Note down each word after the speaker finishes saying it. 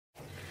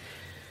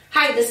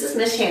Hi, this is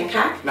Miss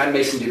Hancock. And I'm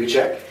Mason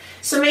Dubicek.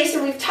 So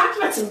Mason, we've talked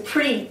about some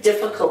pretty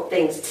difficult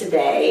things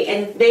today,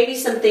 and maybe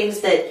some things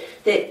that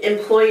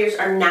employers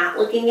are not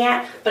looking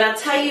at, but I'll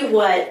tell you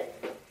what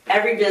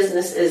every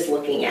business is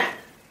looking at.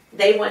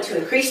 They want to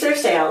increase their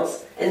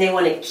sales, and they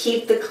want to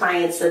keep the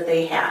clients that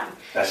they have.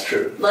 That's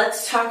true.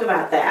 Let's talk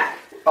about that.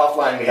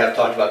 Offline, we have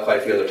talked about quite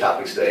a few other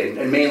topics today,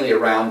 and mainly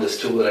around this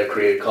tool that I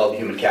created called the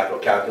Human Capital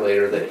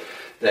Calculator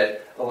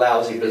that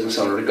allows a business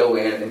owner to go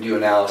in and do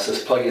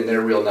analysis, plug in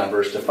their real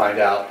numbers to find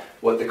out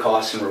what the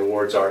costs and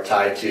rewards are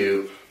tied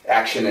to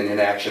action and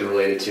inaction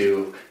related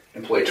to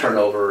employee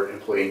turnover,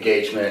 employee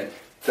engagement,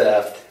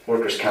 theft,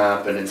 workers'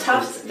 comp, and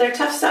they're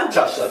tough subjects.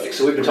 Tough subjects.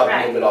 So we've been talking a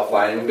little bit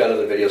offline, and we've got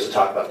other videos to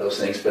talk about those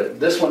things. But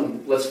this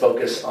one, let's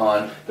focus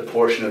on the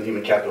portion of the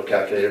Human Capital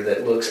Calculator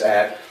that looks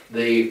at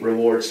the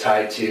rewards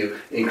tied to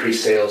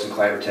increased sales and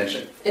client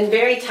retention. And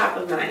very top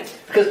of mind.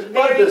 Because a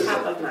lot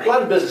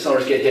of business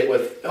owners get hit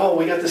with, oh,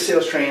 we got this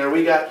sales training, or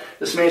we got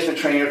this management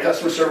training, or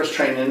customer service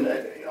training.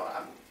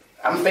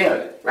 I'm a fan of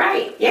it.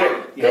 Right.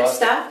 Yeah. Good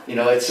stuff.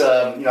 It's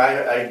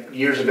I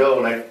years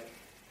ago when I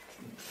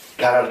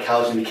got out of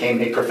college and became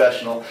a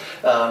professional,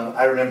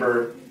 I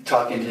remember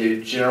talking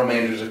to general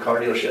managers of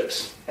car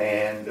dealerships,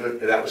 and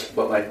that was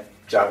what my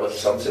job was, to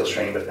sell sales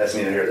training. But that's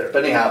neither here nor there.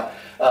 But anyhow,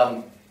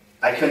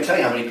 I couldn't tell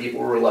you how many people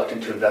were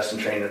reluctant to invest in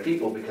training their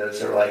people because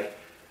they're like,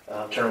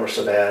 turnover's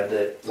so bad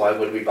that why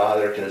would we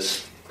bother?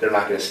 Because they're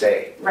not going to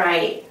stay.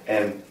 Right.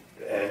 And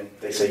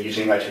they say,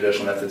 using my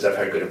traditional methods, I've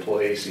hired good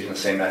employees. Using the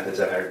same methods,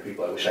 I've hired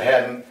people I wish I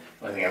hadn't.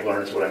 The only thing I've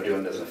learned is what I'm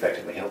doing doesn't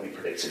effectively help me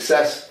predict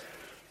success.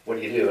 What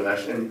do you do?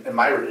 And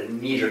my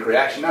knee-jerk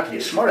reaction, not to be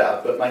a smart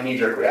aleck, but my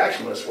knee-jerk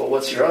reaction was, well,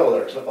 what's your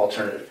other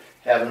alternative?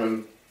 Having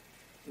them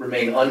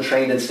remain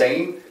untrained and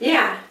staying?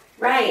 Yeah,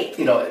 right.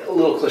 A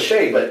little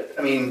cliche, but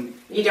I mean,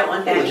 you don't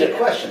want that legit either.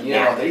 Question. You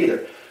don't want that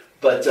either.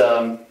 But,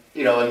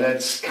 and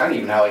that's kind of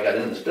even how I got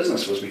into this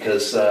business was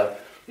because,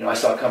 I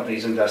saw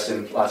companies invest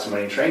in lots of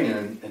money in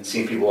training and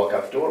seeing people walk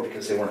out the door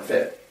because they weren't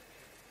fit.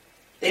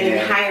 They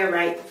didn't hire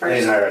right the first time. They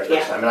didn't hire right the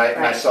first time.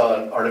 And I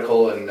saw an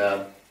article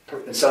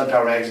in Southern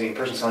Power Magazine,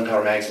 Personal Southern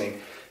Power Magazine,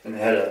 and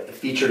it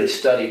featured a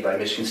study by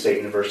Michigan State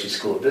University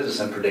School of Business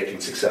on predicting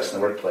success in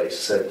the workplace. It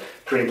said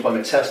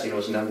pre-employment testing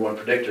was the number one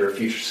predictor of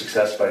future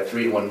success by a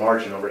 3-to-1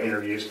 margin over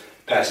interviews,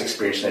 past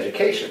experience, and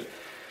education.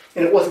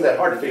 And it wasn't that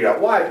hard to figure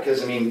out why,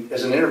 because,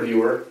 as an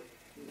interviewer,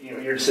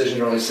 your decision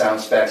really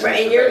sounds facts.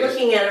 Right, and you're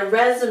looking at a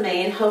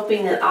resume and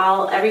hoping that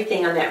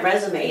everything on that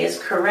resume is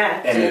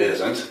correct. And it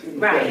isn't.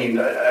 Right.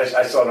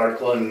 I saw an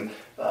article in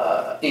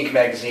Inc.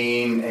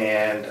 magazine,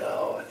 and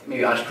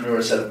maybe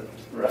Entrepreneur said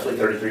roughly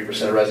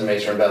 33% of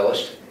resumes are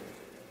embellished.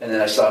 And then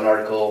I saw an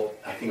article,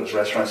 I think it was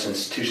Restaurants and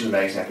Institutions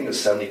magazine, I think it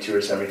was 72 or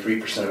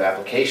 73% of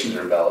applications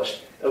are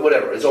embellished.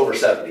 Whatever, it's over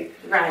 70.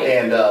 Right.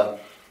 And,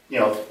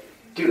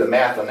 do the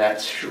math on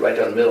that, shoot right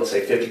down the middle and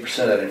say 50%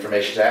 of that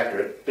information is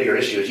accurate. Bigger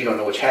issue is you don't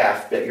know which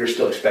half, but you're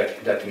still expected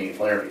to conduct a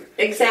meaningful interview.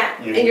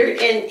 Exactly.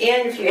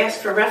 And if you ask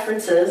for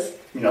references,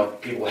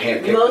 people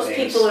handpick most the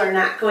names. people are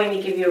not going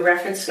to give you a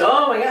reference. Go,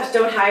 oh my gosh,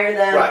 don't hire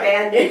them. Right.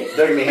 Bad news.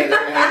 They're going to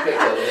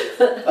handpick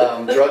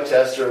those. Drug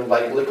tests are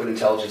like liquid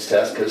intelligence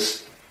tests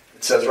because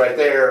it says right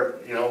there,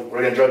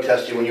 we're going to drug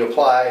test you when you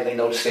apply. They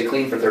know to stay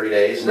clean for 30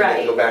 days and then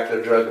they go back to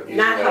their drug abuse.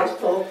 Not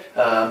helpful.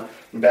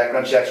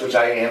 Background checks, which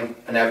I am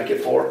an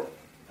advocate for.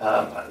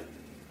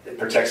 It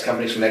protects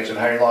companies from negligent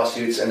hiring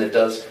lawsuits, and it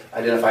does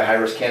identify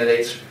high-risk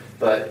candidates,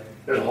 but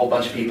there's a whole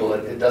bunch of people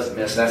it doesn't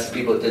miss, and that's the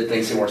people that did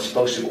things they weren't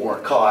supposed to but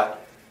weren't caught,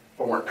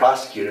 or weren't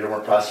prosecuted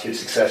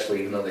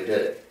successfully even though they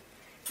did it.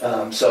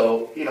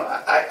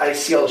 I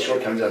see all the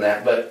shortcomings on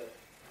that, but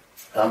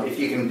if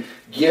you can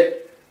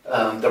get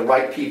the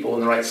right people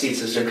in the right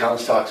seats, as Jim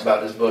Collins talks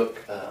about in his book,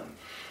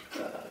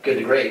 Good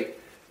to Great,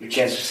 your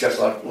chance of success is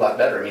a lot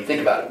better.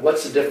 Think about it.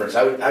 What's the difference?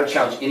 I would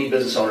challenge any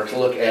business owner to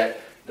look at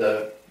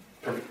the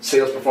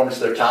sales performance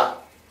of their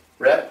top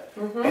rep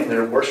and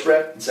their worst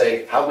rep and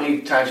say, how many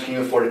times can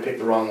you afford to pick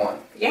the wrong one?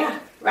 Yeah,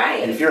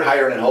 right. And if you're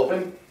hiring and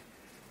hoping,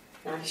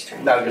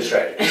 not a good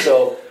strategy.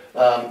 So,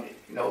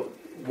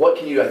 what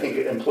can you, I think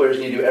employers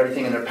need to do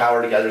everything in their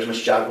power to gather as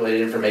much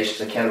job-related information as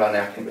they can about an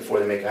applicant before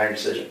they make a hiring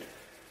decision.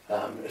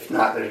 If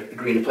not, they're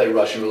agreeing to play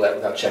Russian roulette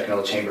without checking all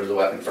the chambers of the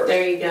weapon first.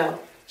 There you go.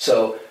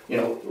 So,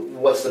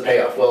 what's the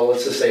payoff? Well,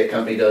 let's just say a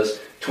company does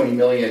 $20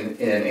 million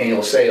in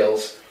annual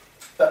sales,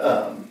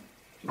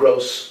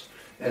 gross,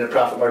 and the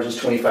profit margin is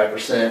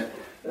 25%,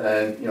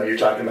 and you're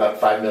talking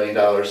about $5 million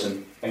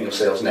in annual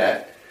sales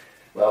net.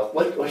 Well,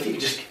 what if you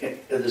could just,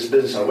 this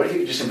business owner, what if you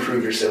could just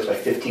improve your sales by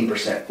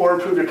 15%, or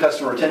improve your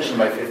customer retention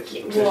by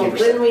 15%? Well,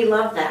 then we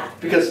love that.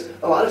 Because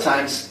a lot of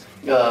times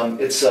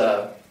it's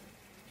sales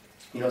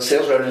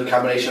revenue is a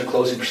combination of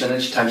closing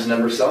percentage times the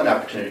number of selling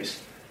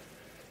opportunities.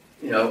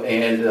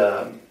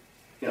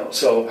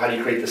 So how do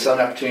you create the selling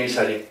opportunities?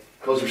 How do you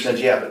close the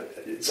percentage? Yeah, but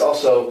it's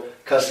also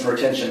customer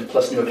retention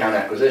plus new account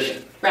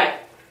acquisition. Right.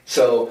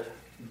 So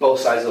both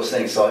sides of those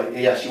things. So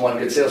yes, you want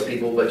good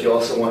salespeople, but you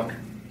also want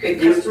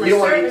good customer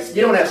service.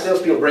 You don't have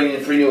salespeople bringing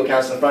in 3 new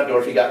accounts in the front door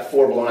if you got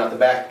 4 blown out the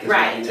back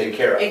because you taken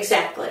care of.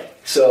 Exactly.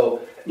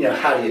 So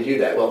how do you do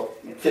that? Well,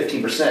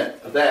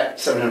 15% of that,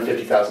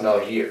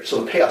 $750,000 a year.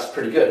 So the payoff's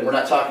pretty good. And we're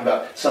not talking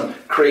about some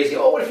crazy,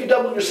 oh, what if you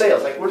doubled your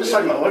sales? Like, we're just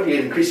talking about what if you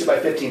increase it by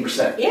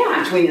 15%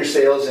 Yeah. between your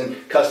sales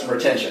and customer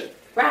retention.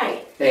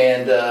 Right.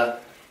 And,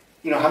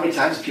 how many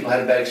times have people had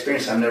a bad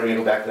experience? I'm never going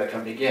to go back to that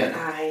company again.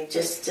 I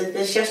just did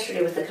this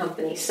yesterday with the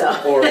company, so.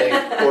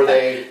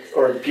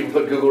 or people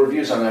put Google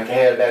reviews on like,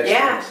 hey, I had a bad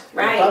experience.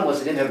 Yeah, right. The problem was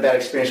they didn't have a bad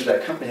experience with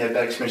that company, they had a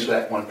bad experience with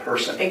that one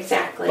person.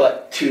 Exactly.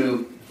 But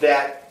to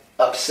that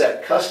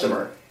upset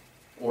customer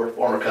or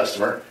former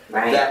customer,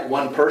 right. that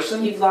one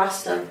person You've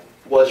lost them.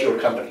 was your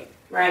company.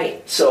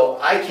 Right. So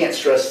I can't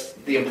stress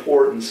the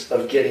importance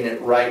of getting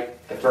it right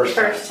the first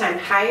time. First time,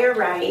 hire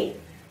right.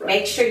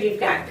 Make sure you've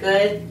got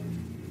good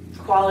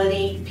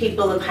quality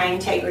people of high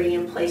integrity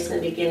in place in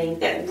the beginning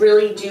that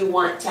really do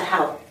want to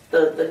help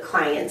the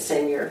clients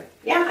and your,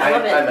 I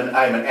love it.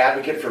 I'm an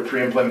advocate for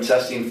pre-employment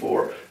testing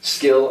for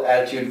skill,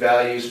 attitude,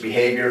 values,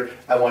 behavior.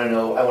 I want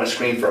to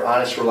screen for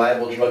honest,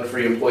 reliable,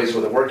 drug-free employees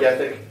with a work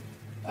ethic.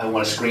 I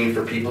want to screen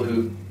for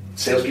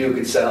salespeople who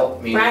can sell.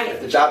 I mean,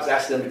 if the job's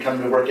asking them to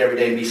come to work every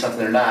day and be something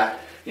they're not,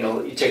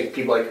 you take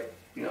people like,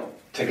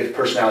 take a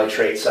personality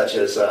trait such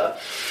as,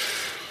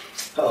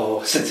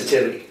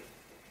 sensitivity.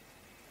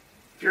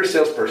 If you're a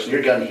salesperson,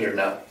 you're going to hear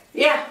no.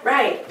 Yeah,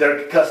 right.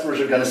 Their customers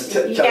are going to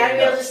tell you You got to be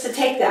no. able just to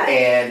take that.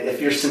 And if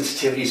your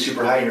sensitivity is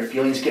super high and your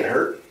feelings get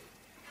hurt,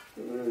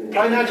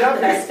 probably not a job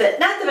for you.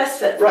 Not the best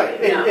fit. Right.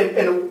 For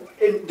you,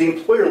 And the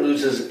employer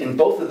loses in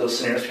both of those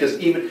scenarios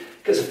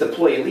because if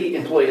the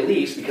employee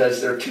leaves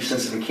because they're too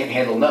sensitive and can't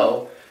handle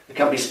no, the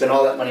company spent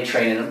all that money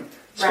training them,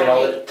 spent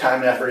all the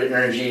time and effort and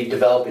energy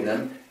developing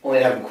them, only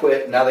to have them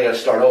quit, and now they got to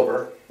start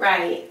over.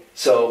 Right.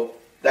 So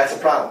that's a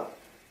problem.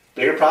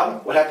 Bigger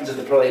problem, what happens if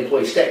the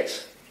employee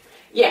stays?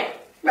 Yeah,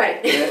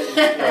 right.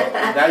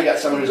 Now you got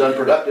someone who's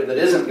unproductive that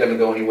isn't going to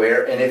go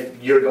anywhere, and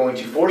if you're going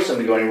to force them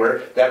to go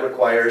anywhere, that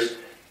requires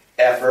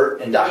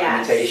effort and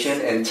documentation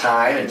and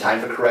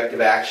time for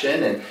corrective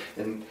action,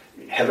 and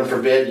heaven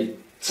forbid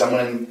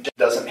someone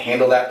doesn't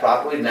handle that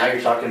properly. Now you're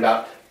talking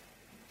about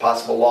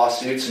possible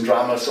lawsuits and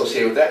drama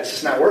associated with that. It's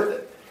just not worth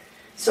it.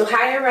 So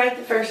hire right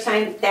the first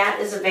time.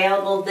 That is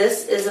available.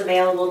 This is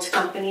available to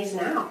companies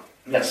now.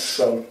 Yes,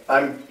 so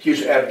I'm a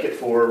huge advocate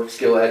for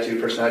skill, attitude,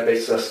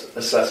 personality-based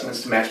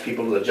assessments to match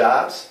people to the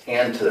jobs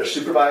and to their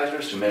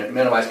supervisors to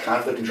minimize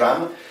conflict and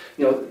drama.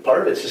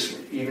 Part of it's just,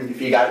 even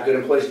if you got good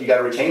employees, you got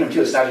to retain them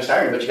too. It's not just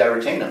hiring, but you got to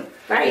retain them.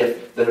 Right.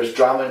 If there's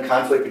drama and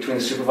conflict between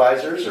the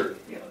supervisors or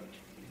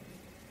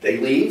they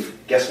leave,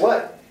 guess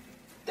what?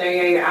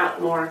 You're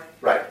out more.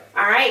 Right.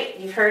 All right,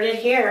 you've heard it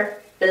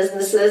here,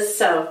 businesses.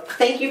 So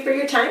thank you for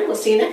your time. We'll see you next